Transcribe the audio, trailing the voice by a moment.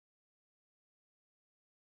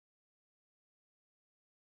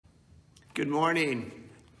Good morning.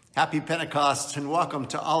 Happy Pentecost and welcome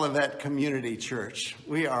to Olivet Community Church.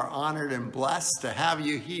 We are honored and blessed to have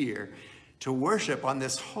you here to worship on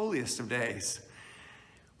this holiest of days.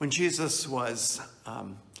 When Jesus was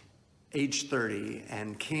age 30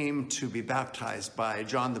 and came to be baptized by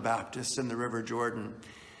John the Baptist in the River Jordan,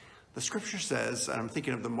 the scripture says, and I'm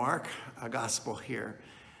thinking of the Mark gospel here,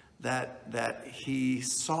 that he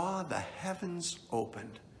saw the heavens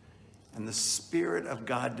opened and the Spirit of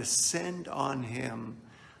God descend on him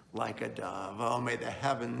like a dove. Oh, may the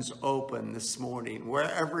heavens open this morning,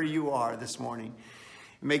 wherever you are this morning.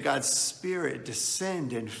 May God's Spirit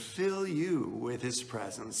descend and fill you with his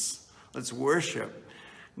presence. Let's worship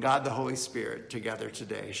God the Holy Spirit together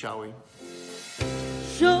today, shall we?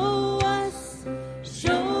 Show us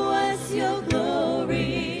your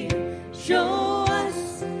glory. Show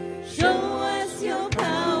us your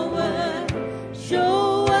power.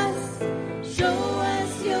 Show us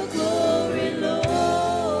your glory, Lord.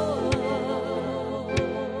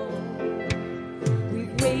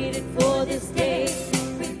 We've waited for this day.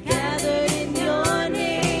 We've gathered in your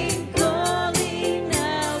name, calling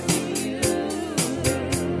out to you.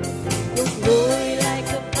 Your glory like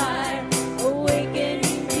a fire,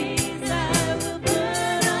 awakening desire will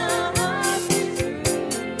burn our hearts with truth.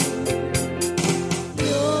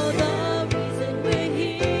 You're the reason we're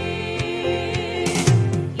here.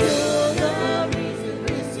 You're the reason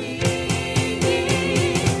we're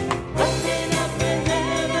singing. Open up the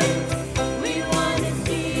heavens, we want to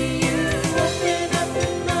see you. Open up the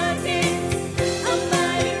floodgates, a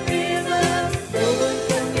mighty river flowing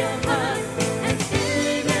from your heart and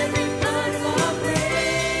filling every part of our praise.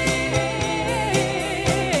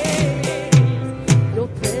 Your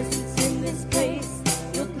presence in this place,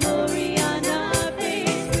 your glory on our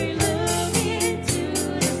face. We look into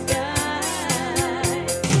the sky,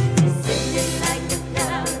 descending like a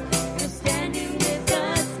cloud. You're standing with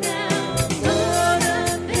us now, Lord,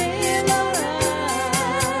 unveil our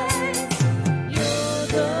eyes. You're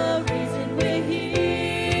the reason we're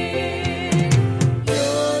here.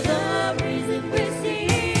 You're the reason we're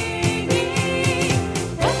singing.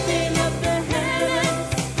 Open up the heavens,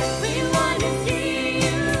 we want to see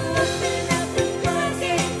you. Open up the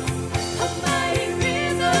floodgates, a mighty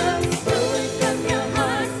river flowing from your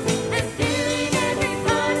heart and filling every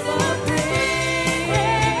part of our praise.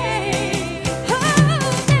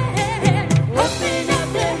 Open up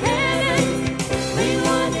the heavens, we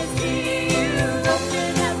want to see you.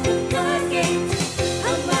 Open up the floodgates, a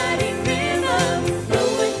mighty river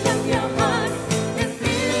flowing from your heart and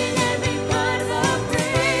filling every part of our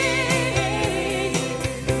praise.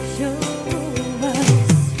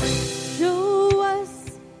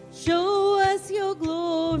 Show us your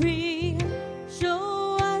glory.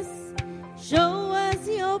 Show us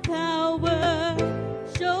your power.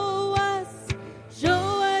 Show us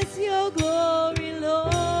your glory,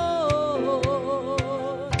 Lord.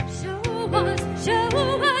 Show us your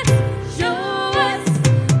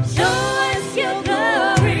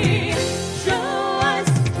glory. Show us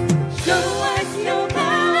your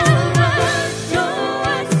power. Show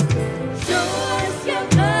us your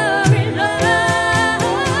glory, Lord.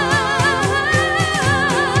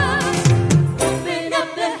 Open up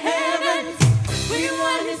the heavens, we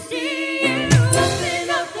want to see you. Open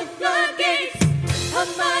up the floodgates, a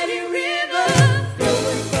mighty river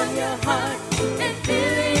flowing from your heart and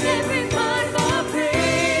filling every part of our praise.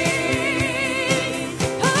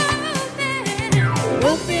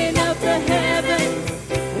 Open up the heavens,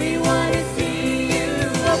 we want to see you.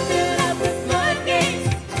 Open up the floodgates,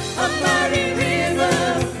 a mighty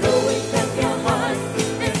river flowing from your heart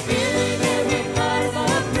and filling every part of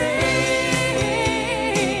our praise.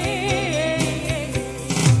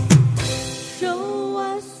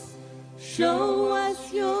 Show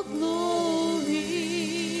us your glory.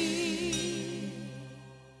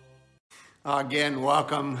 Again,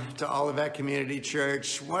 welcome to Olivet Community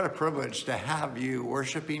Church. What a privilege to have you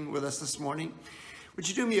worshiping with us this morning. Would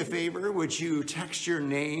you do me a favor? Would you text your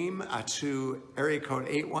name to area code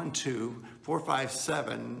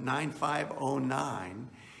 812-457-9509?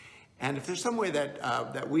 And if there's some way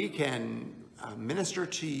that we can minister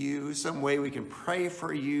to you, some way we can pray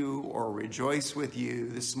for you or rejoice with you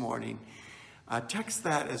this morning, text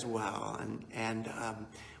that as well. And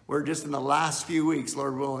we're just in the last few weeks,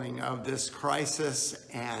 Lord willing, of this crisis,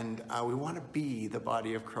 and we want to be the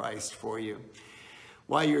body of Christ for you.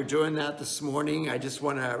 While you're doing that this morning, I just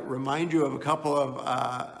want to remind you of a couple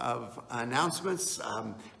of announcements.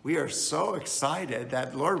 We are so excited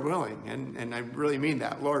that Lord willing, and I really mean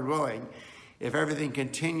that, Lord willing, if everything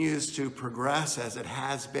continues to progress as it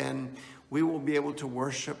has been, we will be able to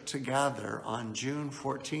worship together on June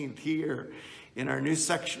 14th here in our new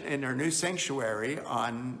sanctuary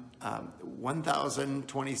on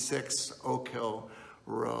 1026 Oak Hill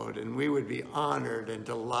Road. And we would be honored and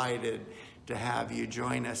delighted to have you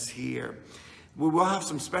join us here. We will have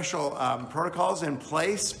some special protocols in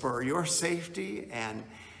place for your safety and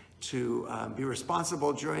to be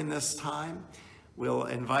responsible during this time. We'll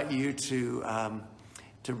invite you to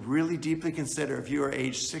really deeply consider, if you are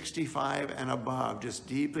age 65 and above, just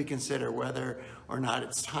deeply consider whether or not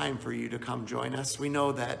it's time for you to come join us. We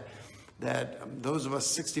know that those of us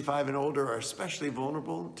 65 and older are especially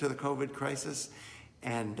vulnerable to the COVID crisis,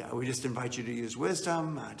 and we just invite you to use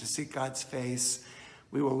wisdom, to seek God's face.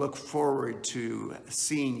 We will look forward to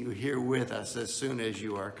seeing you here with us as soon as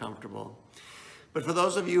you are comfortable. But for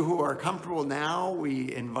those of you who are comfortable now,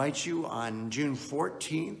 we invite you on June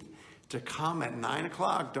 14th to come at 9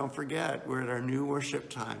 o'clock. Don't forget, we're at our new worship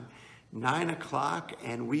time, 9 o'clock,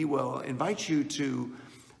 and we will invite you to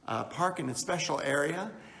park in a special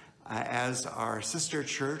area as our sister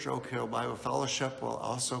church, Oak Hill Bible Fellowship, will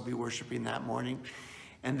also be worshiping that morning.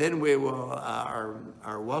 And then we will, our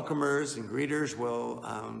welcomers and greeters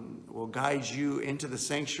will guide you into the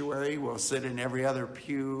sanctuary. We'll sit in every other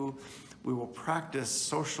pew. We will practice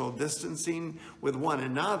social distancing with one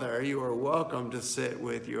another. You are welcome to sit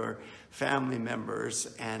with your family members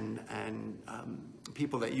and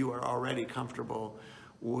people that you are already comfortable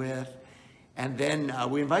with. And then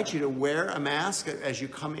we invite you to wear a mask as you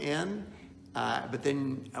come in. But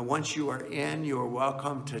then once you are in, you are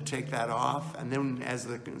welcome to take that off. And then as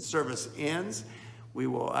the service ends, we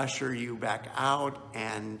will usher you back out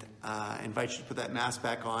and invite you to put that mask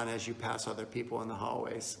back on as you pass other people in the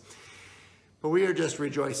hallways. But we are just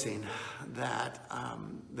rejoicing that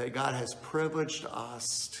God has privileged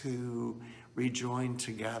us to rejoin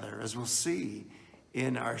together. As we'll see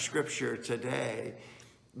in our scripture today,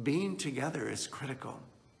 being together is critical.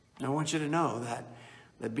 And I want you to know that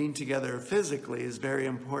being together physically is very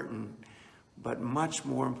important, but much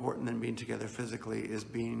more important than being together physically is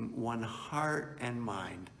being one heart and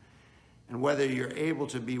mind. And whether you're able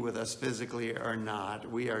to be with us physically or not,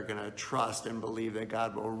 we are going to trust and believe that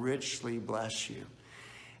God will richly bless you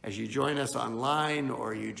as you join us online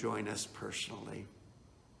or you join us personally.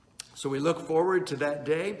 So we look forward to that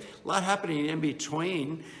day. A lot happening in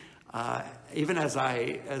between. Even as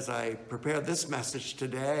I prepare this message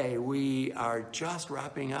today, we are just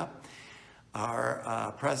wrapping up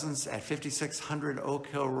our presence at 5600 Oak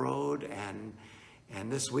Hill Road, and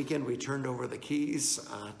this weekend we turned over the keys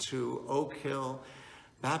to Oak Hill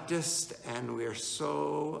Baptist, and we are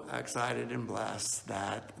so excited and blessed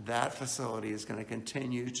that that facility is going to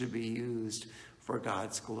continue to be used for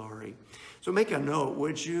God's glory. So make a note,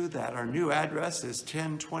 would you, that our new address is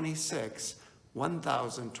 1026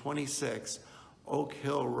 Oak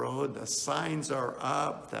Hill Road. The signs are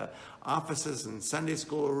up. The offices and Sunday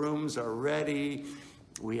school rooms are ready.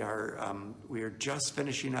 We are just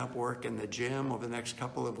finishing up work in the gym over the next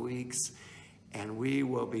couple of weeks, and we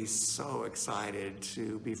will be so excited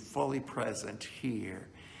to be fully present here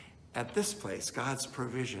at this place, God's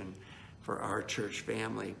provision for our church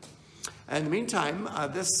family. In the meantime,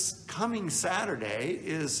 this coming Saturday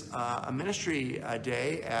is a ministry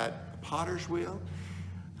day at Potter's Wheel.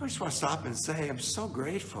 I just want to stop and say I'm so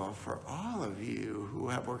grateful for all of you who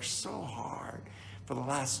have worked so hard for the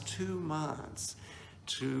last 2 months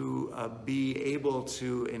to be able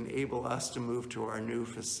to enable us to move to our new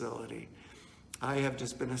facility. I have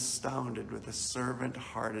just been astounded with the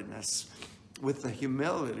servant-heartedness, with the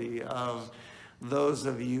humility of those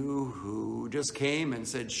of you who just came and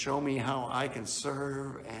said, show me how I can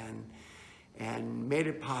serve, and made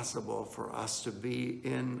it possible for us to be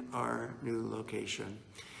in our new location.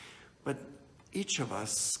 But each of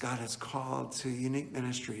us, God has called to unique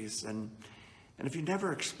ministries. And if you've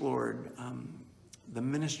never explored the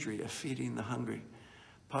ministry of feeding the hungry,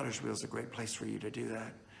 Potter's Wheel is a great place for you to do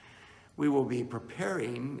that. We will be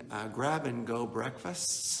preparing grab-and-go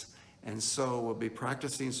breakfasts, and so we'll be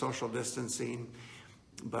practicing social distancing,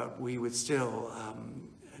 but we would still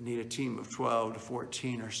need a team of 12 to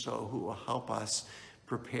 14 or so who will help us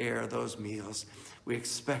prepare those meals. We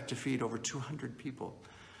expect to feed over 200 people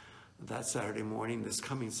that Saturday morning, this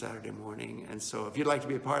coming Saturday morning. And so if you'd like to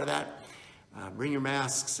be a part of that, bring your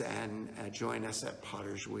masks and join us at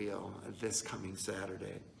Potter's Wheel this coming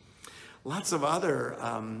Saturday. Lots of other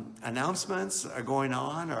announcements are going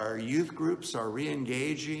on. Our youth groups are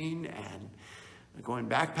re-engaging and going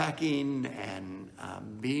backpacking and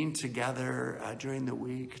being together during the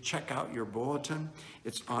week. Check out your bulletin.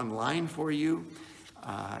 It's online for you.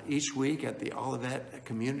 each week at the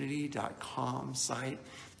olivetcommunity.com site.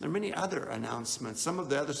 There are many other announcements. Some of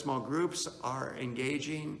the other small groups are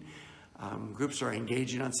engaging. Groups are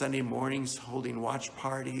engaging on Sunday mornings, holding watch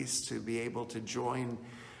parties to be able to join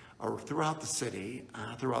throughout the city,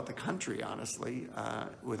 throughout the country, honestly,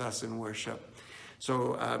 with us in worship.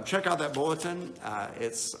 So check out that bulletin.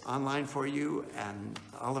 It's online for you and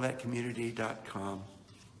olivetcommunity.com.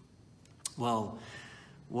 Well,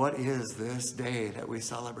 what is this day that we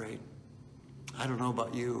celebrate? I don't know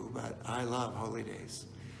about you, but I love holy days.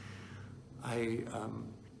 I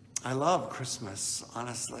love Christmas,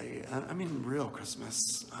 honestly. I mean, real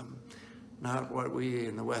Christmas. Not what we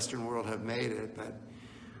in the Western world have made it, but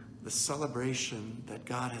the celebration that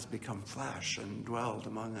God has become flesh and dwelled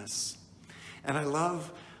among us. And I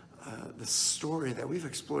love the story that we've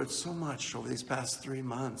explored so much over these past 3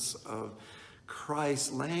 months of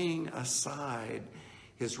Christ laying aside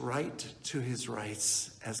his right to his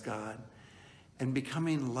rights as God and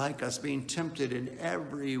becoming like us, being tempted in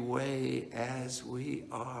every way as we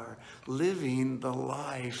are, living the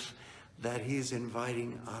life that he's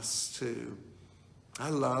inviting us to. I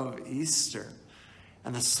love Easter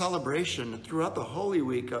and the celebration throughout the Holy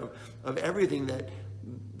Week of everything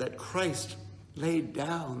that Christ laid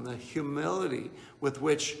down, the humility with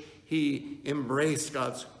which he embraced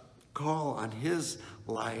God's call on his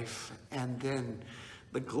life, and then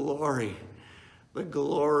the glory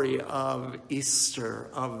of Easter,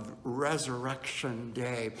 of Resurrection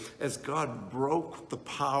Day, as God broke the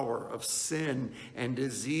power of sin and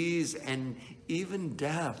disease and even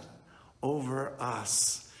death over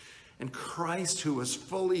us. And Christ, who was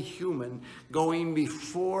fully human, going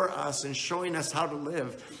before us and showing us how to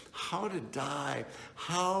live, how to die,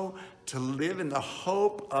 how to live in the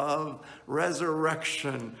hope of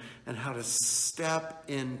resurrection, and how to step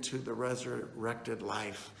into the resurrected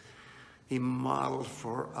life. He modeled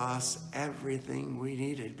for us everything we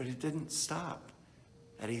needed, but it didn't stop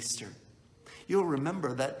at Easter. You'll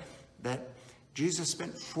remember that Jesus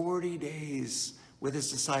spent 40 days with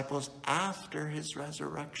his disciples after his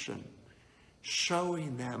resurrection,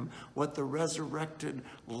 showing them what the resurrected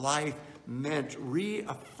life meant,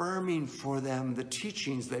 reaffirming for them the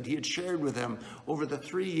teachings that he had shared with them over the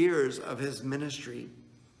 3 years of his ministry.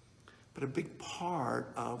 But a big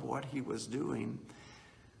part of what he was doing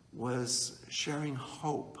was sharing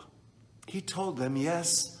hope. He told them,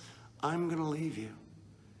 yes, I'm going to leave you.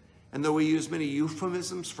 And though we use many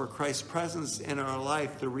euphemisms for Christ's presence in our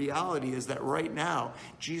life, the reality is that right now,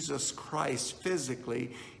 Jesus Christ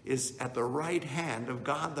physically is at the right hand of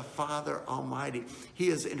God the Father Almighty. He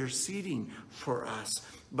is interceding for us.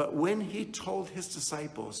 But when he told his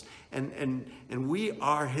disciples, and we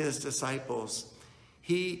are his disciples,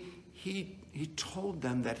 he told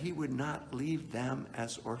them that he would not leave them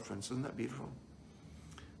as orphans. Isn't that beautiful?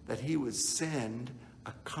 That he would send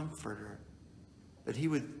a comforter, that he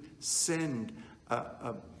would send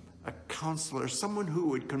a counselor, someone who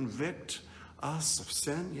would convict us of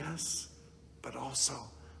sin, yes, but also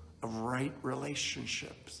of right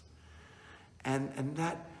relationships. And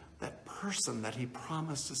that person that he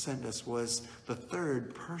promised to send us was the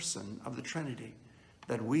third person of the Trinity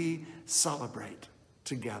that we celebrate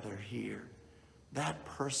together here. That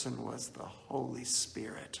person was the Holy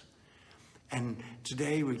Spirit. And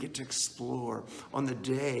today we get to explore on the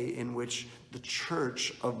day in which the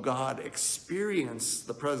Church of God experienced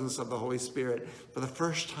the presence of the Holy Spirit for the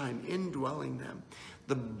first time, indwelling them.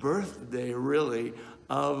 The birthday, really,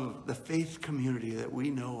 of the faith community that we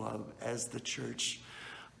know of as the church.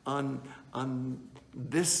 On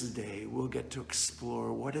this day, we'll get to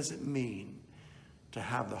explore what does it mean to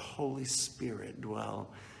have the Holy Spirit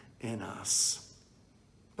dwell in us.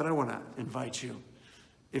 But I want to invite you,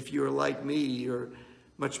 if you're like me, you're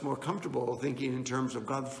much more comfortable thinking in terms of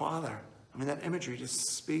God the Father. I mean, that imagery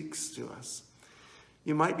just speaks to us.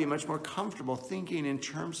 You might be much more comfortable thinking in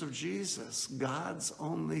terms of Jesus, God's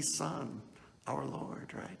only Son, our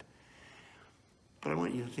Lord, right? But I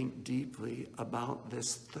want you to think deeply about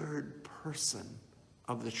this third person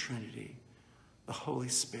of the Trinity, the Holy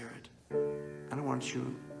Spirit. And I want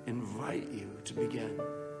to invite you to begin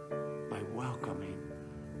by welcoming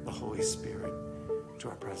the Holy Spirit to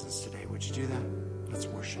our presence today. Would you do that? Let's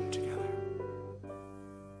worship together.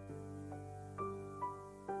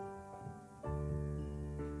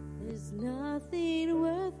 There's nothing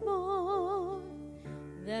worth more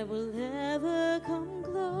that will ever come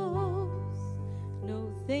close.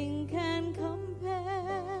 Nothing can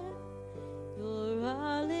compare. You're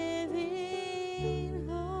our living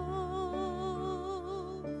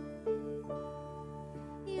hope.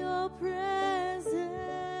 Your presence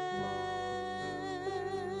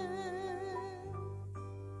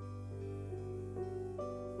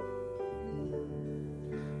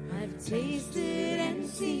tasted and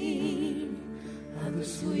seen of the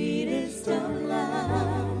sweetest of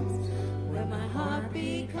loves, where my heart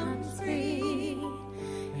becomes free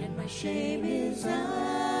and my shame is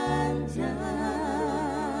undone.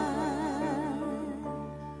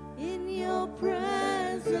 In your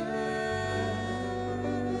presence,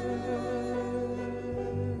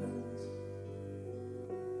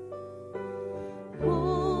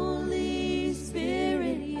 Holy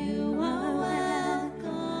Spirit, you are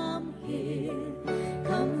welcome here.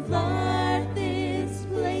 Come flood this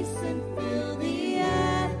place and fill the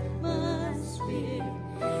atmosphere.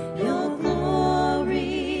 Your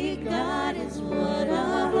glory, God, is what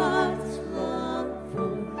our hearts long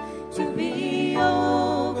for. To be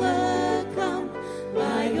overcome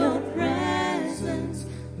by your presence,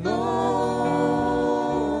 Lord.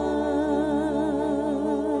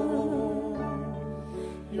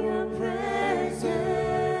 Your presence,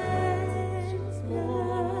 Lord.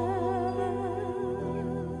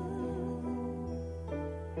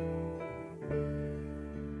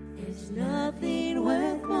 There's nothing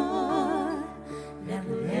worth more that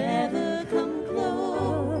will ever come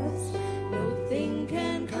close. No thing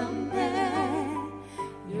can compare.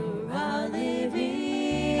 You're our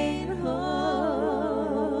living hope.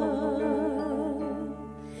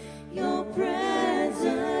 Your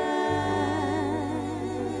presence.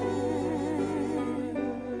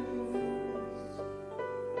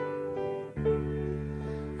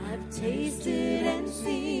 I've tasted and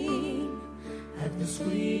seen of the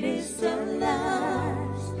sweetest of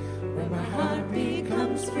loves, where my heart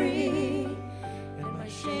becomes free and my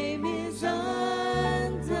shame is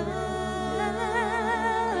undone.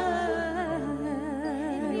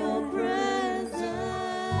 In your presence,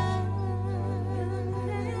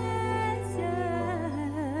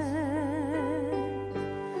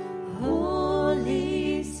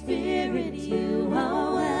 Holy Spirit, you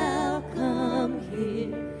are welcome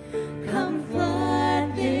here. Come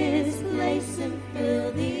flood this place and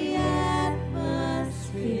fill the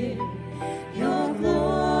atmosphere. Your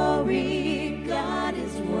glory, God,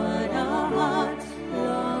 is what our hearts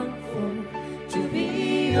long for. To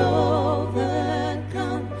be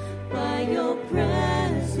overcome by your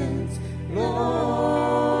presence, Lord.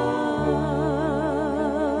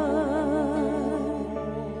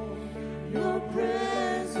 Your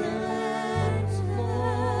presence, Lord.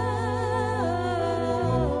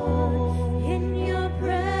 In your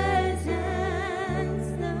presence,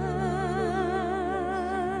 Lord.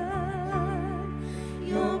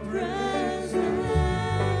 Your presence,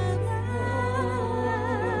 Lord.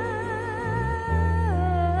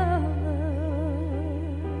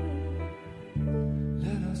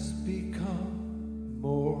 Let us become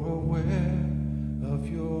more aware of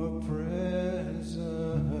your presence.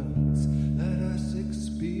 Let us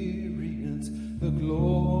experience the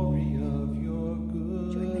glory of your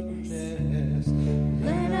goodness.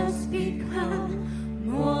 Let us become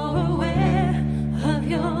more aware of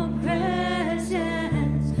your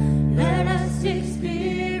presence. Let us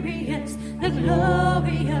experience the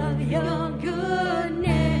glory of your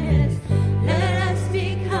goodness. Let us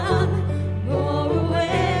become more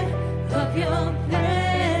aware of your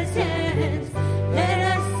presence. Let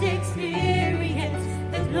us experience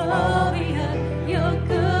the glory of your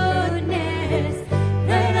goodness.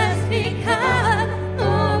 Let us become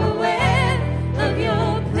more aware of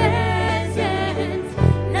your presence.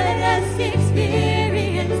 Let us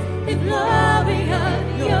experience the glory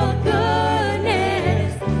of your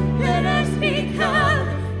goodness. Let us become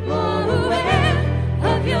more aware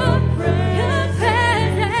of your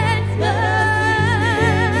presence,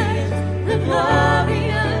 Lord. The glory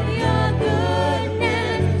of your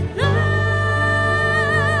goodness, Lord.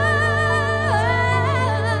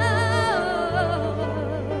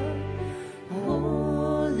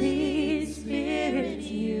 Holy Spirit,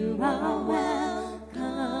 you are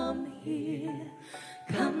welcome here.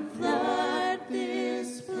 Come flood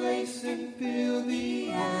this place and fill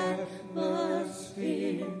the atmosphere.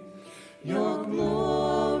 Your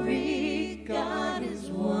glory, God, is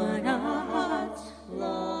what our hearts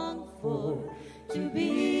long for. To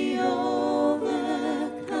be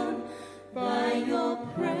overcome by your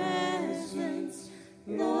presence,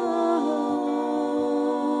 Lord.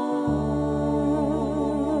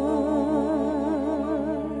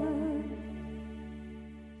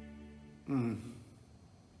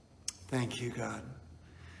 Thank you, God,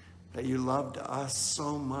 that you loved us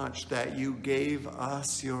so much that you gave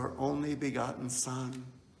us your only begotten Son,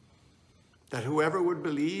 that whoever would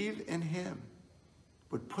believe in him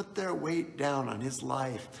would put their weight down on his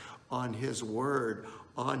life, on his word,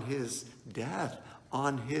 on his death,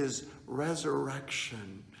 on his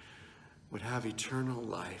resurrection, would have eternal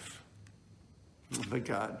life. But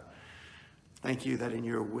God, thank you that in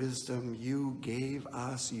your wisdom you gave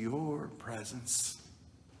us your presence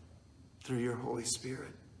through your Holy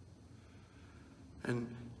Spirit.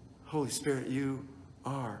 And Holy Spirit, you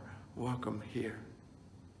are welcome here.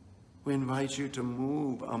 We invite you to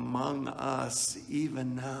move among us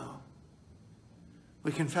even now.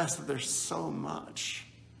 We confess that there's so much,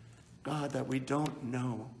 God, that we don't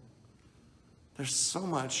know. There's so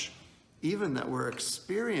much even that we're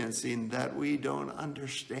experiencing that we don't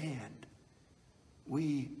understand.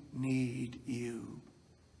 We need you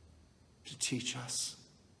to teach us.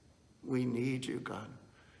 We need you, God.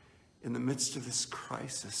 In the midst of this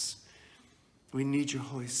crisis, we need your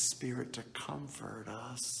Holy Spirit to comfort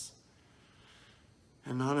us.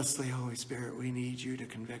 And honestly, Holy Spirit, we need you to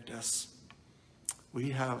convict us.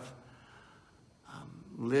 We have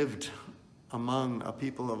lived among a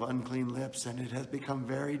people of unclean lips, and it has become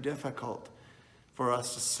very difficult for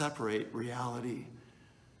us to separate reality.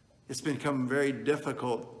 It's become very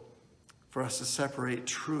difficult for us to separate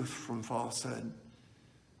truth from falsehood.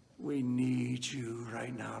 We need you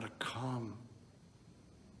right now to come.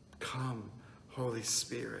 Come, Holy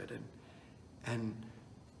Spirit, and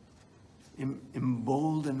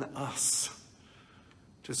embolden us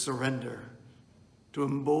to surrender, to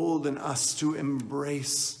embolden us to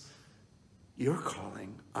embrace your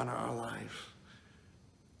calling on our life,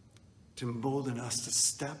 to embolden us to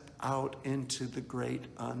step out into the great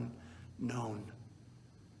unknown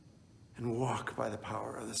and walk by the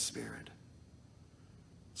power of the Spirit.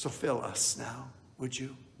 So fill us now, would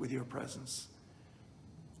you, with your presence.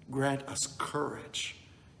 Grant us courage,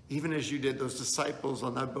 even as you did those disciples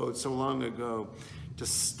on that boat so long ago, to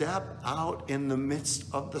step out in the midst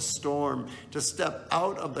of the storm, to step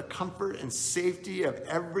out of the comfort and safety of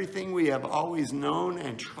everything we have always known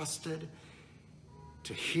and trusted,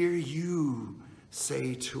 to hear you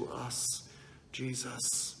say to us,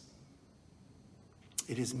 Jesus,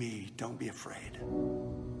 it is me, don't be afraid.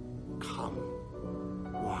 Come,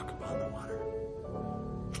 walk upon the water.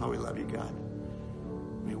 Oh, we love you, God.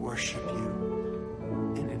 We worship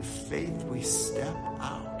you. And in faith, we step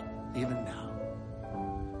out even now.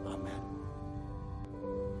 Amen.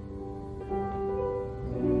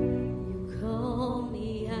 You call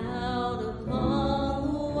me out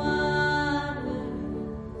upon the waters,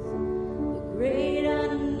 the great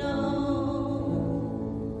unknown,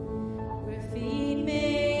 where feet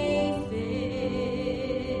may fail.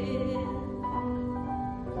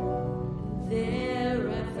 There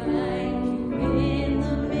I find you in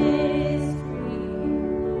the mystery,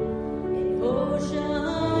 in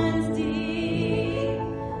oceans deep.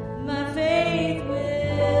 My faith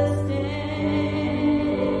will stand,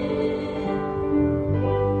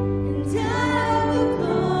 and I will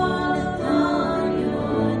call upon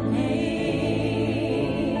your name,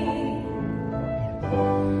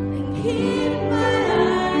 and keep my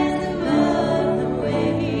eyes above the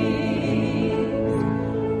waves.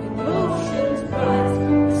 When oceans rise,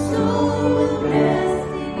 my soul will rest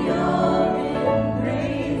in your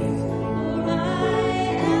embrace. For I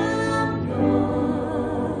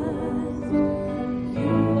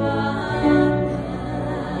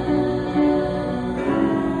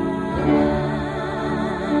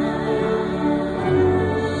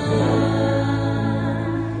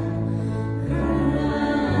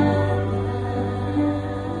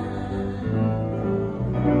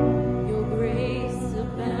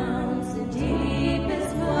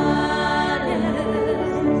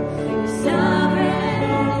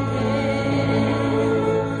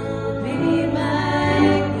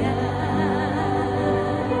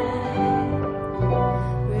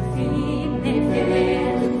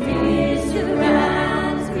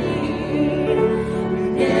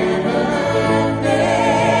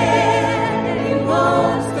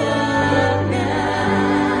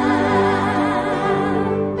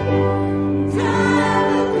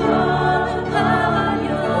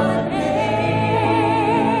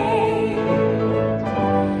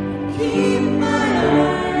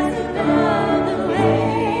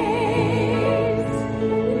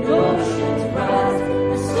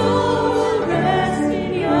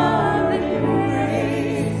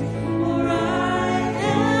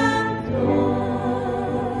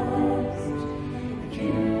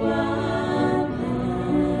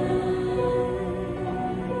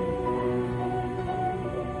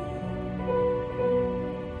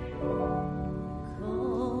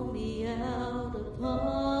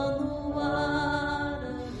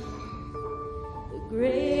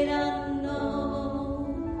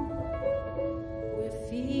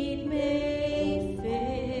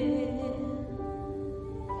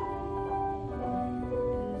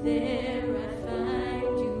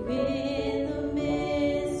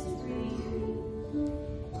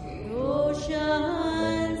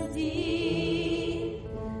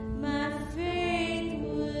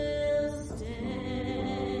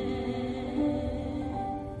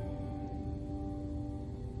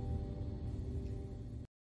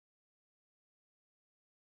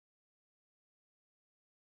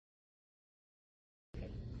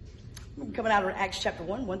Coming out of Acts chapter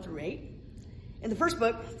 1, 1 through 8. In the first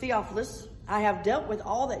book, Theophilus, I have dealt with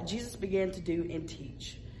all that Jesus began to do and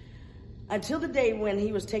teach, until the day when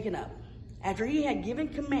he was taken up. After he had given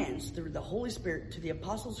commands through the Holy Spirit to the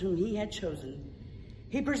apostles whom he had chosen,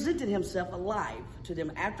 he presented himself alive to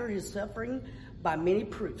them after his suffering by many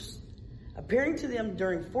proofs, appearing to them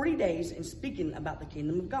during 40 days and speaking about the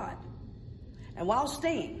kingdom of God. And while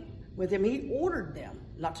staying with him, he ordered them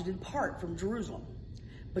not to depart from Jerusalem,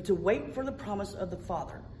 but to wait for the promise of the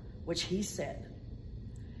Father, which he said,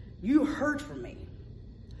 "You heard from me.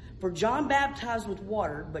 For John baptized with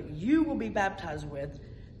water, but you will be baptized with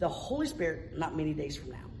the Holy Spirit not many days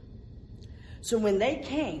from now." So when they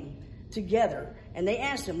came together and they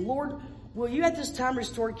asked him, "Lord, will you at this time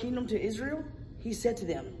restore a kingdom to Israel?" He said to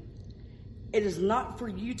them, "It is not for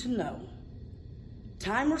you to know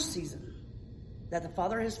time or season that the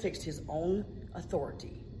Father has fixed his own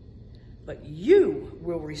authority, but you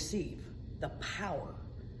will receive the power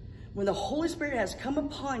when the Holy Spirit has come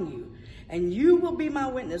upon you, and you will be my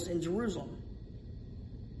witness in Jerusalem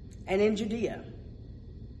and in Judea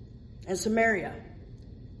and Samaria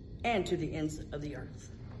and to the ends of the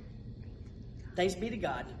earth." Thanks be to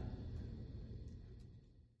God.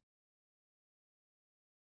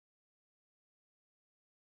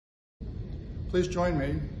 Please join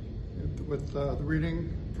me with the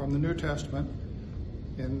reading from the New Testament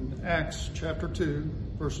in Acts chapter 2,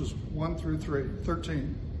 verses 1 through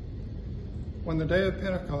 13. When the day of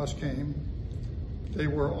Pentecost came, they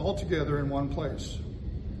were all together in one place.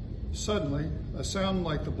 Suddenly, a sound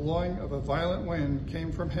like the blowing of a violent wind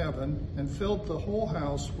came from heaven and filled the whole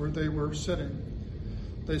house where they were sitting.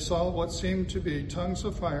 They saw what seemed to be tongues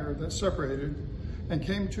of fire that separated and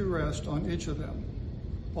came to rest on each of them.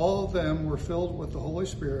 All of them were filled with the Holy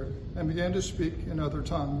Spirit and began to speak in other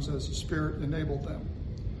tongues as the Spirit enabled them.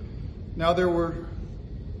 Now there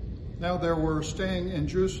were staying in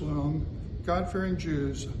Jerusalem God-fearing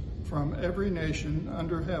Jews from every nation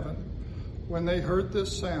under heaven. When they heard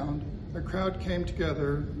this sound, a crowd came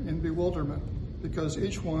together in bewilderment, because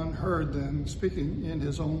each one heard them speaking in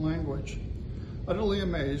his own language. Utterly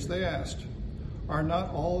amazed, they asked, "Are not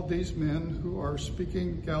all these men who are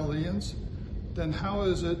speaking Galileans? Then how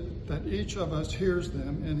is it that each of us hears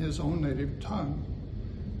them in his own native tongue?"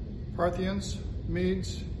 Parthians,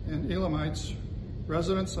 Medes, and Elamites,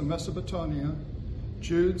 residents of Mesopotamia,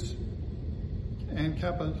 Jews and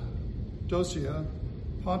Cappadocia,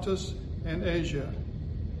 Pontus and Asia,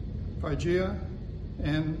 Phrygia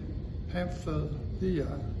and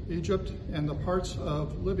Pamphylia, Egypt and the parts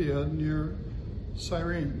of Libya near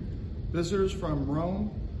Cyrene, visitors from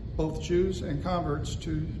Rome, both Jews and converts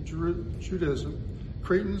to Judaism,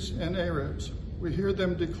 Cretans and Arabs. We hear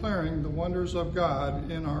them declaring the wonders of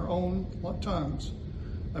God in our own tongues.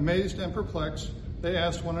 Amazed and perplexed, they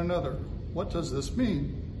asked one another, "What does this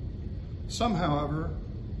mean?" Some, however,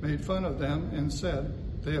 made fun of them and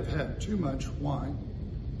said, "They have had too much wine."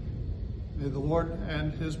 May the Lord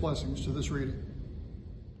add his blessings to this reading.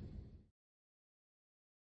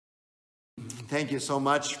 Thank you so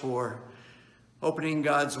much for opening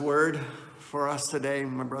God's word for us today,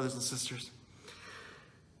 my brothers and sisters.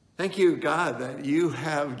 Thank you, God, that you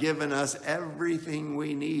have given us everything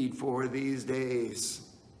we need for these days.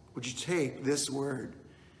 Would you take this word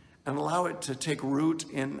and allow it to take root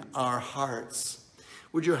in our hearts?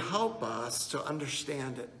 Would you help us to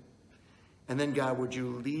understand it? And then, God, would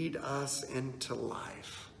you lead us into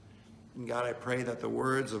life? And God, I pray that the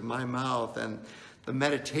words of my mouth and the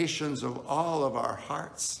meditations of all of our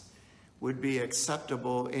hearts would be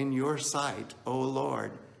acceptable in your sight, O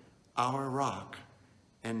Lord, our rock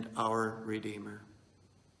and our Redeemer.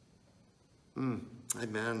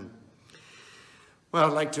 Amen. Well,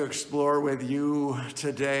 I'd like to explore with you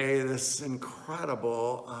today this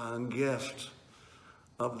incredible gift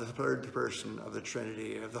of the third person of the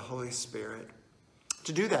Trinity, of the Holy Spirit.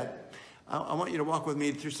 To do that, I want you to walk with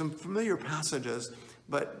me through some familiar passages,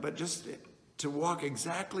 but just to walk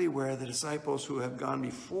exactly where the disciples who have gone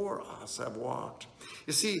before us have walked.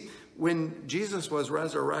 You see, when Jesus was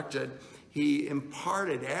resurrected, he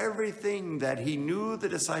imparted everything that he knew the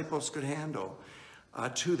disciples could handle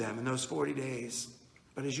to them in those 40 days.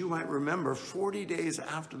 But as you might remember, 40 days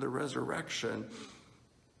after the resurrection,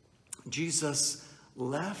 Jesus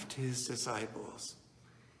left his disciples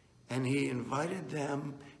and he invited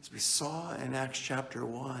them, as we saw in Acts chapter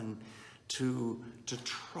 1, to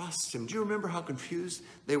trust him. Do you remember how confused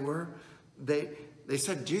they were? They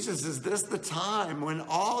said, "Jesus, is this the time when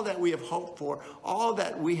all that we have hoped for, all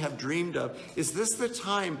that we have dreamed of, is this the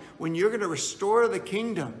time when you're going to restore the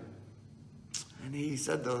kingdom?" And he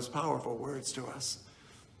said those powerful words to us.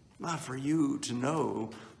 "Not for you to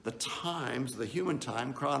know the times, the human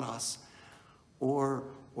time, chronos, or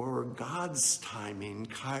God's timing,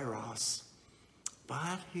 kairos.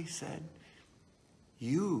 But he said,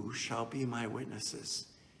 you shall be my witnesses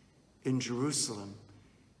in Jerusalem,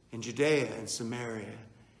 in Judea and Samaria,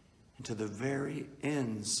 and to the very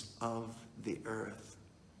ends of the earth.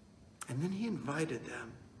 And then he invited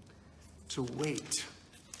them to wait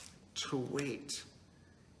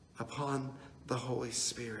upon the Holy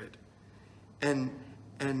Spirit, and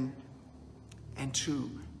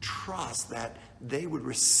to trust that they would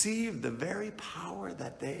receive the very power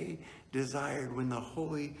that they desired when the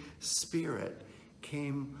Holy Spirit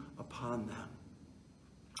came upon them.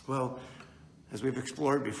 Well, as we've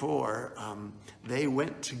explored before, they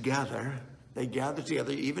went together. They gathered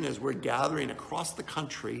together, even as we're gathering across the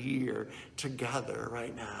country here together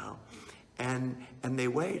right now. And they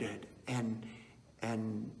waited, and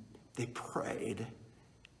they prayed,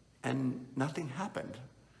 and nothing happened.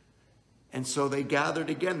 And so they gathered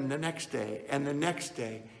again the next day, and the next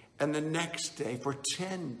day, and the next day. For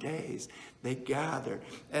 10 days they gathered.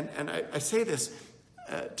 And I say this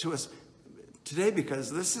to us today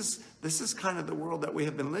because this is kind of the world that we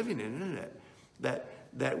have been living in, isn't it?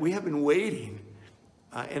 That we have been waiting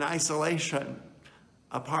in isolation,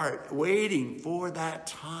 apart, waiting for that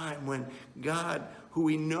time when God, who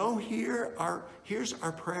we know hears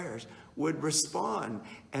our prayers, would respond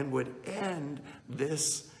and would end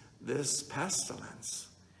this pestilence.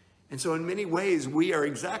 And so in many ways, we are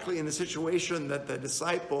exactly in the situation that the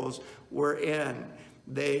disciples were in.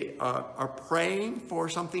 They are praying for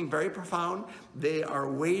something very profound. They are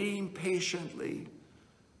waiting patiently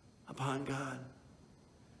upon God.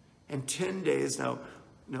 And 10 days now,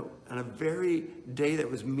 on a very day that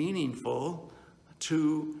was meaningful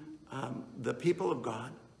to the people of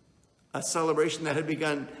God, a celebration that had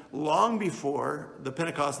begun long before the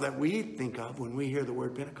Pentecost that we think of when we hear the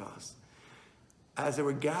word Pentecost. As they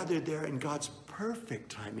were gathered there in God's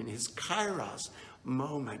perfect time, in his kairos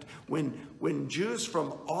moment, when Jews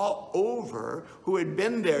from all over who had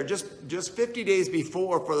been there just 50 days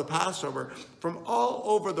before for the Passover, from all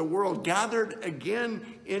over the world, gathered again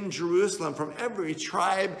in Jerusalem from every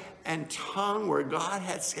tribe and tongue where God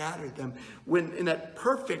had scattered them. When in that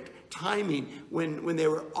perfect timing, when they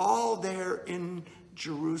were all there in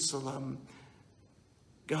Jerusalem,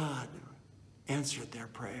 God answered their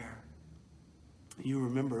prayer. You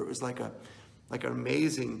remember it was like an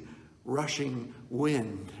amazing rushing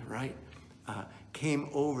wind, right? Came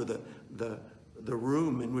over the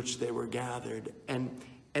room in which they were gathered, and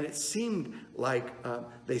it seemed like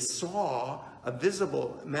they saw a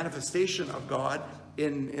visible manifestation of God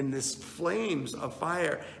in this flames of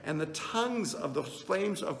fire, and the tongues of the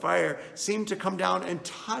flames of fire seemed to come down and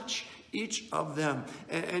touch each of them.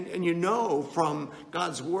 And you know from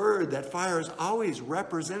God's word that fire has always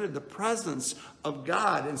represented the presence of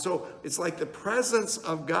God. And so it's like the presence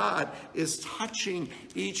of God is touching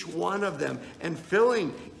each one of them and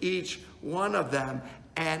filling each one of them.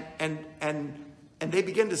 And they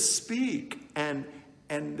begin to speak, and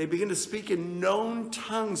they begin to speak in known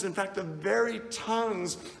tongues. In fact, the very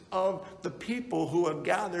tongues of the people who have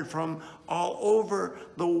gathered from all over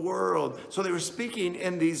the world. So they were speaking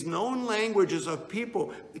in these known languages of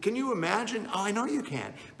people. Can you imagine? Oh, I know you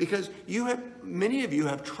can, because many of you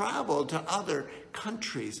have traveled to other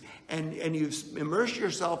countries, and you've immersed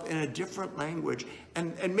yourself in a different language.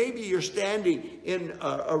 And maybe you're standing in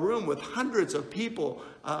a room with hundreds of people,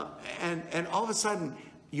 and all of a sudden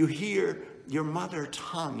you hear your mother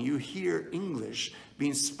tongue, you hear English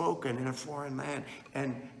being spoken in a foreign land,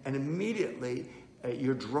 and immediately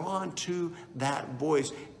you're drawn to that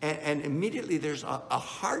voice, and immediately there's a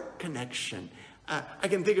heart connection. I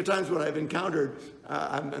can think of times when I've encountered,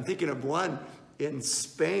 I'm thinking of one in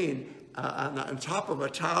Spain, on top of a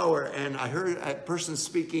tower, and I heard a person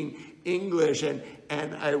speaking English, and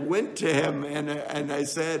I went to him and I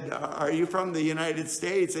said, "Are you from the United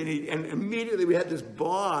States?" And immediately we had this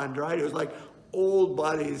bond, right? It was like old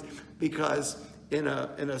buddies, because in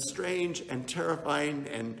a strange and terrifying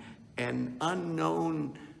and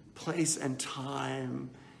unknown place and time,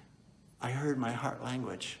 I heard my heart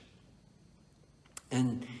language.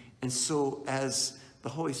 And so as the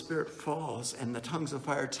Holy Spirit falls and the tongues of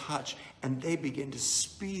fire touch, and they begin to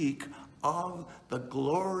speak of the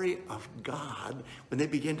glory of God, when they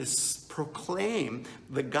begin to proclaim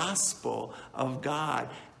the gospel of God,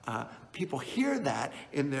 people hear that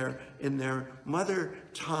in their mother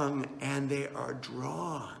tongue, and they are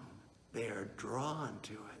drawn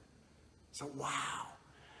to it. So wow.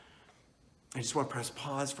 I just want to press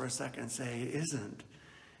pause for a second and say,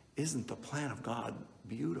 isn't the plan of God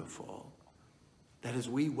beautiful? That as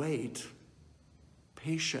we wait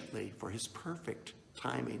patiently for his perfect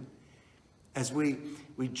timing. As we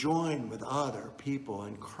join with other people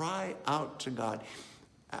and cry out to God,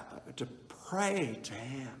 to pray to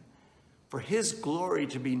him, for his glory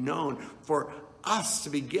to be known, for us to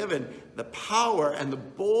be given the power and the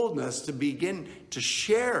boldness to begin to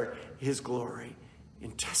share his glory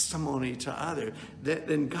in testimony to others,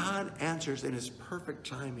 then God answers in his perfect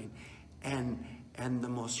timing, and the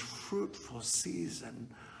most fruitful season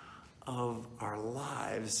of our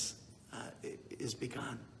lives is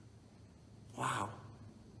begun. Wow.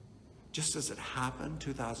 Just as it happened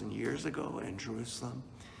 2,000 years ago in Jerusalem,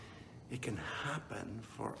 it can happen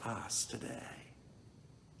for us today.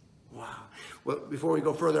 Wow. Well, before we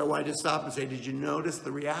go further, I wanted to stop and say, did you notice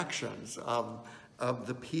the reactions of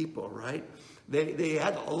the people, right? They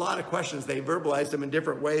had a lot of questions. They verbalized them in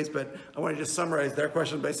different ways, but I want to just summarize their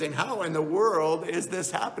questions by saying, how in the world is this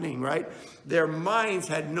happening, right? Their minds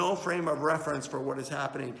had no frame of reference for what is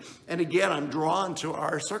happening. And again, I'm drawn to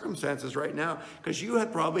our circumstances right now, because you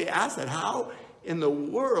had probably asked that. How in the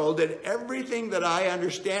world did everything that I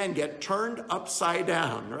understand get turned upside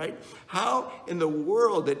down, right? How in the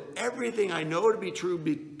world did everything I know to be true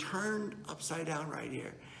be turned upside down right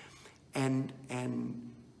here? And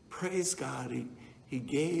praise God, he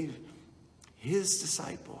gave his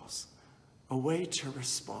disciples a way to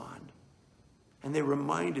respond. And they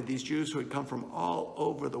reminded these Jews who had come from all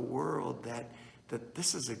over the world that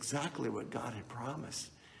this is exactly what God had promised.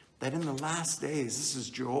 That in the last days, this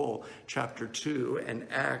is Joel chapter 2 and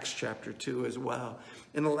Acts chapter 2 as well.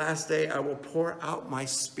 In the last day, I will pour out my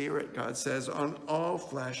spirit, God says, on all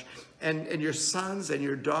flesh. And your sons and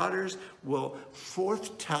your daughters will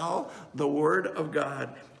forthtell the word of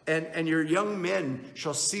God. And your young men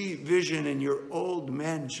shall see vision, and your old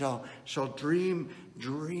men shall dream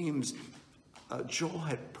dreams. Joel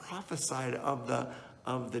had prophesied of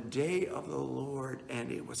the day of the Lord,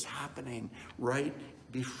 and it was happening right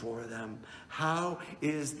before them. How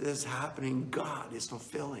is this happening? God is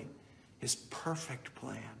fulfilling his perfect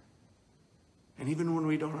plan. And even when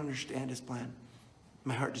we don't understand his plan,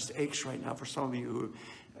 my heart just aches right now for some of you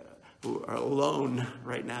who are alone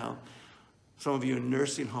right now. Some of you in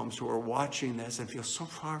nursing homes who are watching this and feel so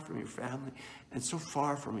far from your family and so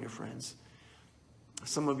far from your friends.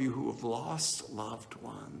 Some of you who have lost loved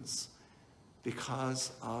ones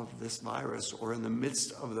because of this virus, or in the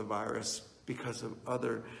midst of the virus because of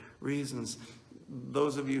other reasons.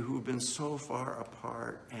 Those of you who've been so far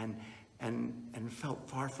apart and felt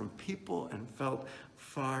far from people and felt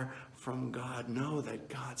far from God, know that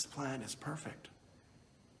God's plan is perfect.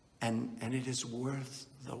 And it is worth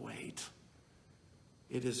the wait.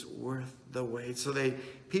 It is worth the wait. So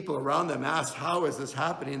people around them asked, how is this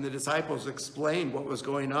happening? The disciples explained what was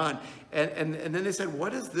going on. And then they said,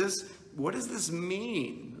 what does this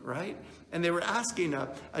mean, right? And they were asking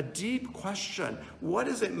a deep question. What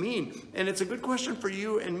does it mean? And it's a good question for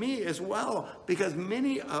you and me as well, because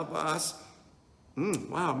many of us,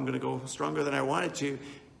 wow, I'm going to go stronger than I wanted to.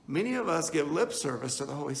 Many of us give lip service to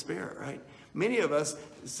the Holy Spirit, right? Many of us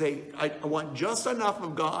say, I want just enough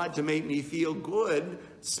of God to make me feel good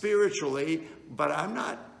spiritually, but I'm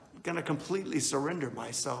not going to completely surrender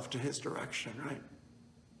myself to his direction, right?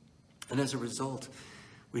 And as a result,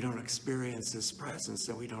 we don't experience his presence,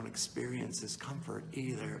 and we don't experience his comfort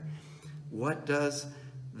either. What does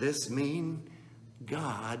this mean?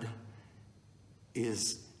 God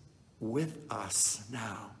is with us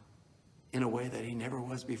now in a way that he never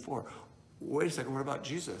was before. Wait a second, what about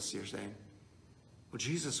Jesus, you're saying? Well,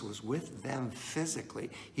 Jesus was with them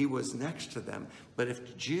physically. He was next to them. But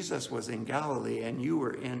if Jesus was in Galilee and you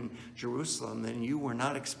were in Jerusalem, then you were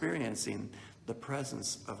not experiencing the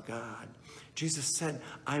presence of God. Jesus said,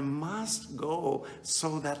 I must go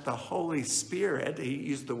so that the Holy Spirit, he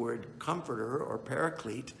used the word comforter or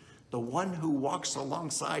paraclete, the one who walks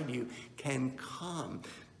alongside you, can come.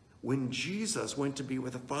 When Jesus went to be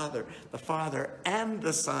with the Father and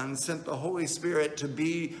the Son sent the Holy Spirit to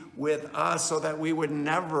be with us so that we would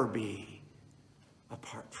never be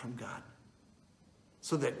apart from God.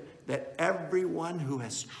 So that everyone who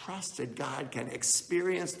has trusted God can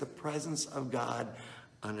experience the presence of God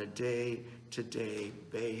on a day-to-day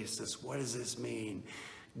basis. What does this mean?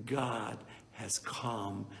 God has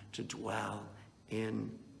come to dwell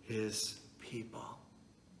in his people.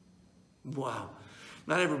 Wow.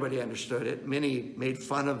 Not everybody understood it. Many made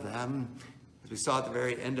fun of them. As we saw at the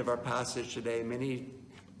very end of our passage today, many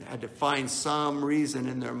had to find some reason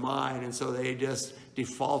in their mind, and so they just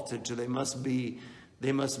defaulted to they must be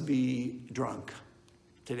drunk.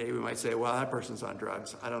 Today we might say, well, that person's on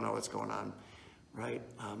drugs. I don't know what's going on, right?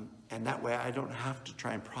 And that way I don't have to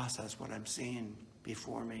try and process what I'm seeing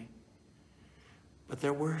before me. But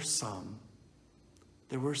there were some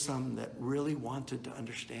that really wanted to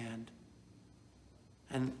understand.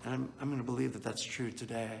 And I'm going to believe that that's true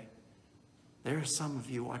today. There are some of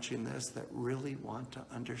you watching this that really want to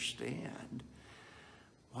understand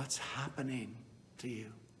what's happening to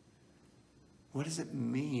you. What does it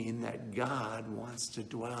mean that God wants to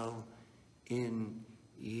dwell in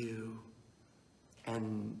you?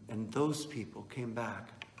 And those people came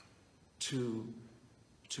back to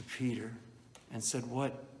Peter and said,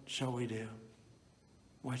 what shall we do?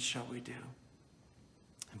 What shall we do?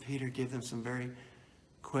 And Peter gave them some very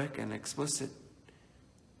quick and explicit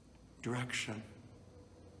direction.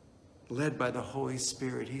 Led by the Holy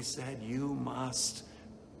Spirit, he said, you must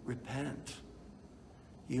repent.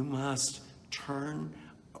 You must turn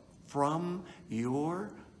from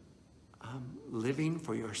your living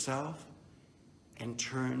for yourself and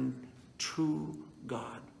turn to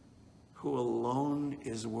God, who alone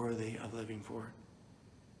is worthy of living for.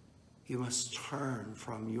 You must turn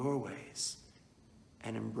from your ways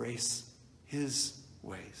and embrace his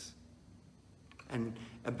ways. And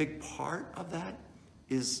a big part of that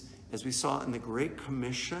is, as we saw in the Great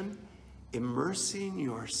Commission, immersing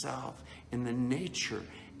yourself in the nature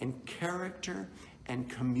and character and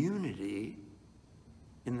community,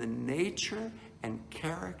 in the nature and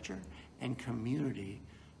character and community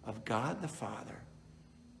of God the Father,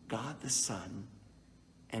 God the Son,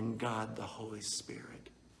 and God the Holy Spirit.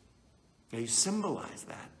 Now you symbolize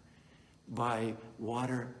that by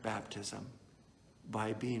water baptism,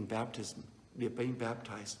 by being baptized.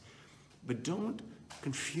 But don't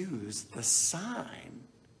confuse the sign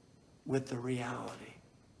with the reality.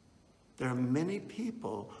 There are many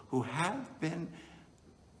people who have been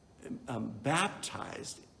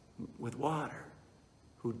baptized with water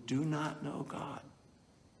who do not know God,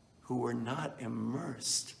 who were not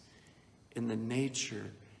immersed in the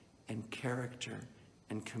nature and character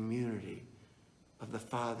and community of the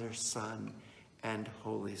Father, Son, and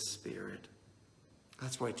Holy Spirit.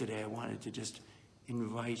 That's why today I wanted to just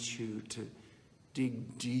invite you to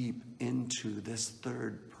dig deep into this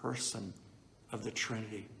third person of the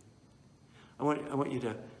Trinity. I want you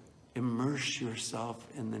to immerse yourself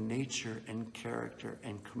in the nature and character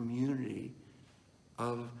and community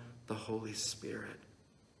of the Holy Spirit,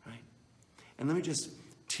 right? And let me just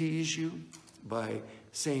tease you by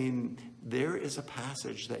saying there is a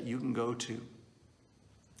passage that you can go to.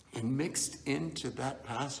 And mixed into that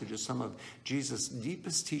passage is some of Jesus'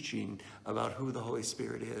 deepest teaching about who the Holy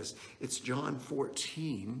Spirit is. It's John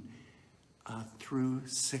 14 through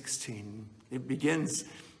 16. It begins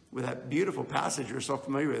with that beautiful passage you're so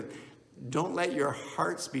familiar with. Don't let your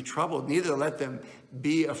hearts be troubled, neither let them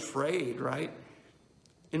be afraid, right?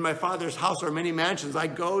 In my Father's house are many mansions. I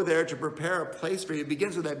go there to prepare a place for you. It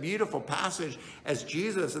begins with that beautiful passage as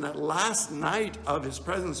Jesus, in that last night of his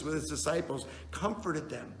presence with his disciples, comforted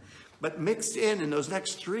them. But mixed in those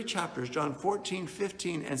next 3 chapters, John 14,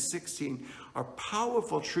 15, and 16, are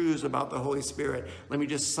powerful truths about the Holy Spirit. Let me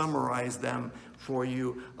just summarize them for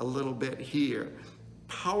you a little bit here.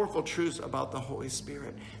 Powerful truths about the Holy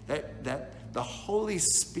Spirit. That the Holy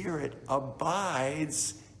Spirit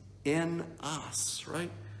abides in us, right?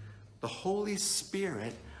 The Holy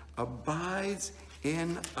Spirit abides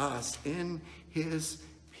in us, in his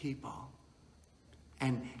people.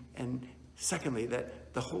 And secondly,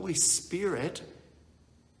 that the Holy Spirit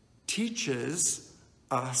teaches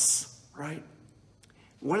us, right?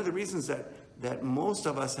 One of the reasons that most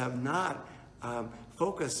of us have not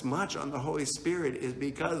focused much on the Holy Spirit is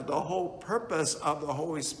because the whole purpose of the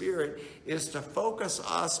Holy Spirit is to focus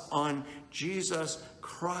us on Jesus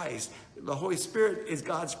Christ. The Holy Spirit is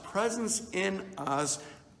God's presence in us,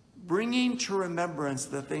 bringing to remembrance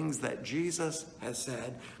the things that Jesus has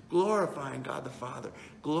said, glorifying God the Father,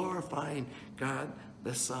 glorifying God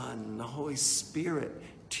the Son. The Holy Spirit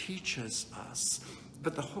teaches us.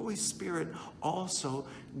 But the Holy Spirit also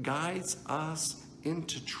guides us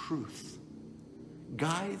into truth.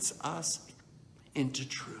 Guides us into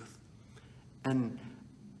truth. And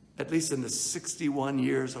at least in the 61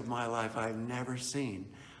 years of my life, I've never seen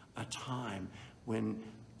a time when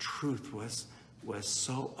truth was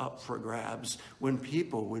so up for grabs, when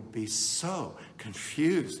people would be so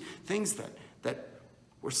confused. Things that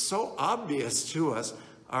were so obvious to us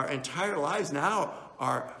our entire lives now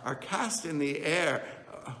are cast in the air.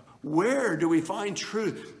 Where do we find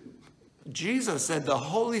truth? Jesus said the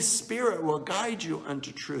Holy Spirit will guide you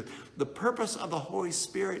unto truth. The purpose of the Holy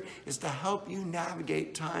Spirit is to help you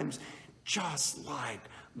navigate times just like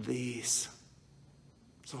these.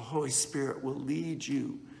 So the Holy Spirit will lead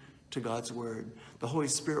you to God's word. The Holy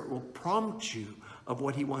Spirit will prompt you of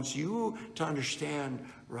what he wants you to understand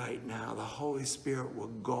right now. The Holy Spirit will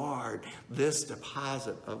guard this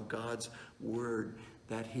deposit of God's word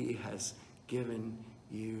that he has given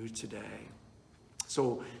you today.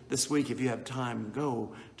 So this week, if you have time,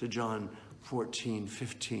 go to John 14,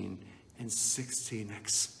 15, and 16.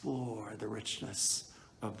 Explore the richness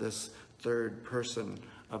of this third person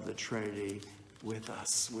of the Trinity with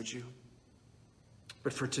us, would you?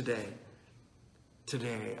 But for today,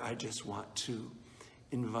 I just want to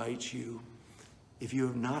invite you, if you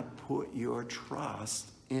have not put your trust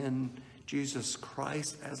in Jesus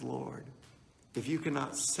Christ as Lord, if you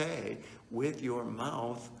cannot say with your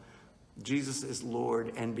mouth, Jesus is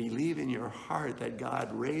Lord, and believe in your heart that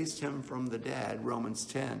God raised him from the dead, Romans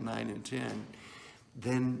 10, 9 and 10,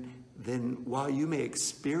 then while you may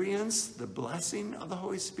experience the blessing of the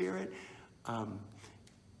Holy Spirit,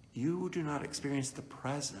 you do not experience the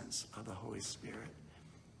presence of the Holy Spirit.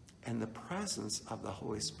 And the presence of the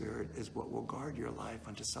Holy Spirit is what will guard your life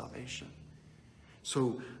unto salvation.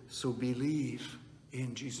 So believe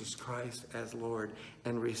in Jesus Christ as Lord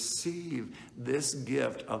and receive this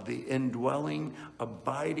gift of the indwelling,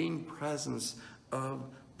 abiding presence of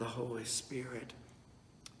the Holy Spirit.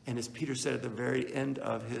 And as Peter said at the very end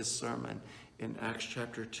of his sermon in Acts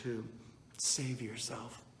chapter 2, save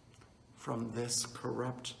yourself from this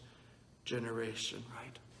corrupt generation,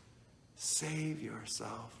 right? Save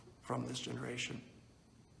yourself from this generation.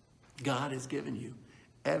 God has given you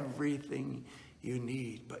everything you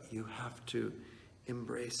need, but you have to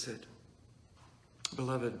embrace it.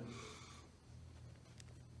 Beloved,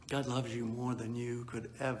 God loves you more than you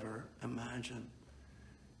could ever imagine.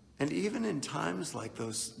 And even in times like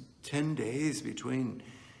those 10 days between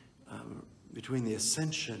the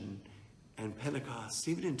Ascension and Pentecost,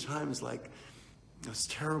 even in times like those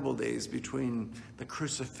terrible days between the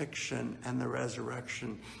crucifixion and the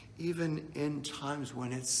resurrection, even in times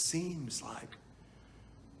when it seems like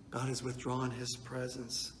God has withdrawn his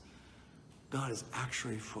presence, God is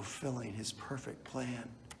actually fulfilling his perfect plan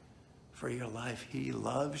for your life. He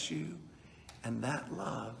loves you, and that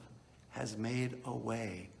love has made a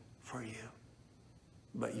way for you.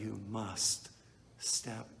 But you must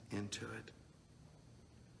step into it.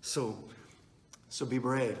 So be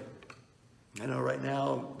brave. I know right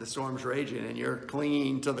now the storm's raging and you're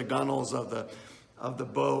clinging to the gunnels of the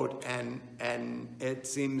boat, and it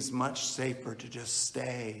seems much safer to just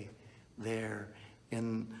stay there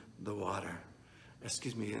in the water.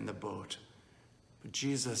 In the boat. But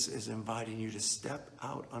Jesus is inviting you to step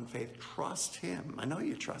out on faith. Trust him. I know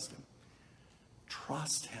you trust him.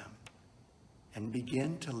 Trust him. And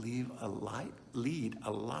begin to lead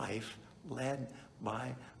a life led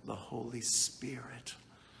by the Holy Spirit.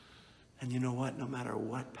 And you know what? No matter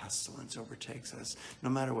what pestilence overtakes us, no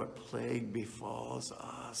matter what plague befalls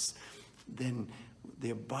us, then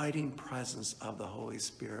the abiding presence of the Holy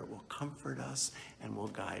Spirit will comfort us and will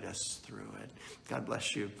guide us through it. God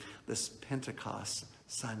bless you this Pentecost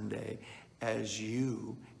Sunday as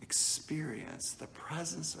you experience the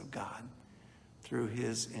presence of God through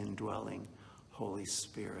his indwelling Holy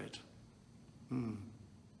Spirit. You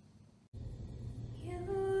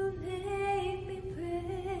make me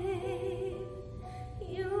pray.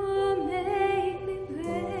 You make me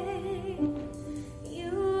pray.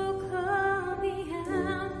 You call me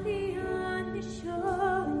out beyond the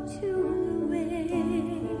shore to the way.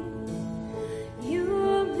 You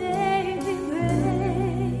make me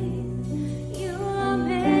pray. You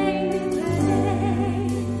make me pray.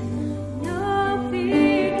 No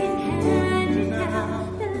fear can handle now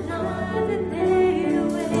the love that made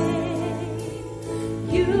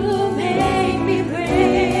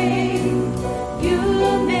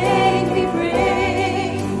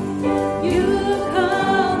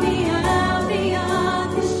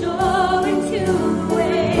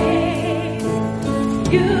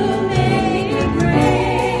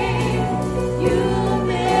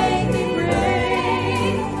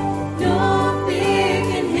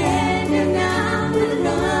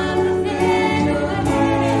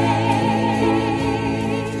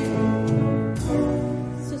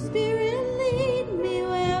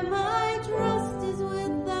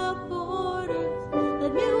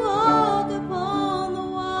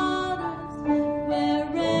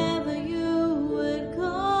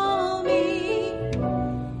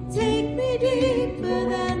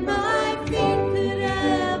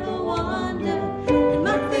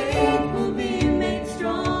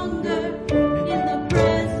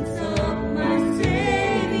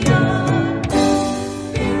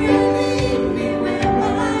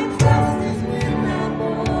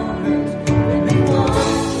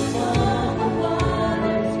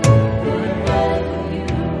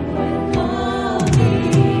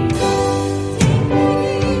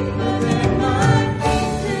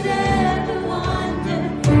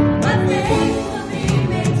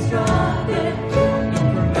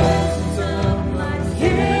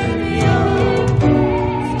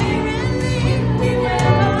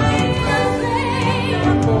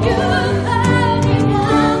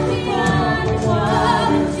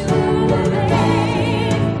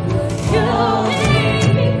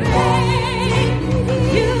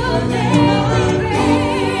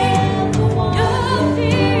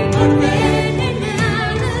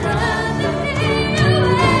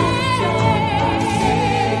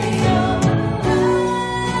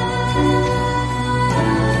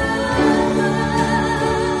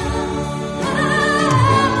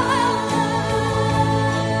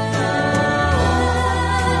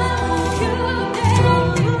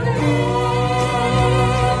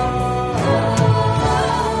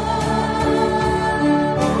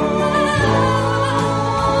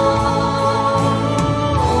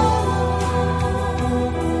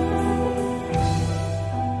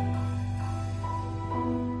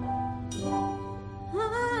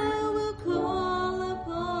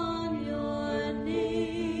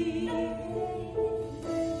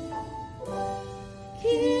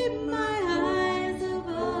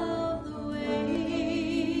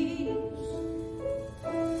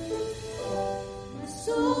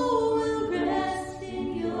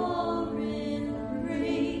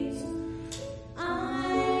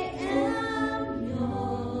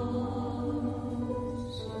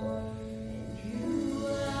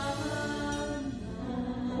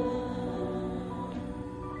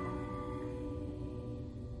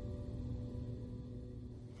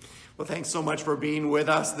Well, thanks so much for being with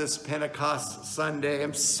us this Pentecost Sunday.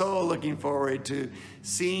 I'm so looking forward to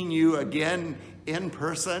seeing you again in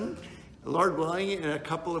person. Lord willing, in a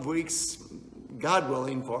couple of weeks, God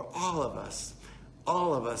willing, for all of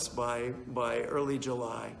us by early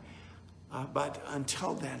July. But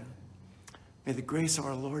until then, may the grace of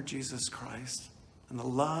our Lord Jesus Christ and the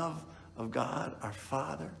love of God, our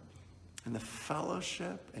Father, and the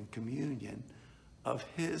fellowship and communion of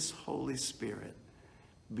his Holy Spirit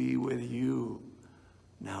be with you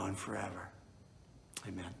now and forever.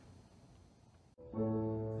 Amen.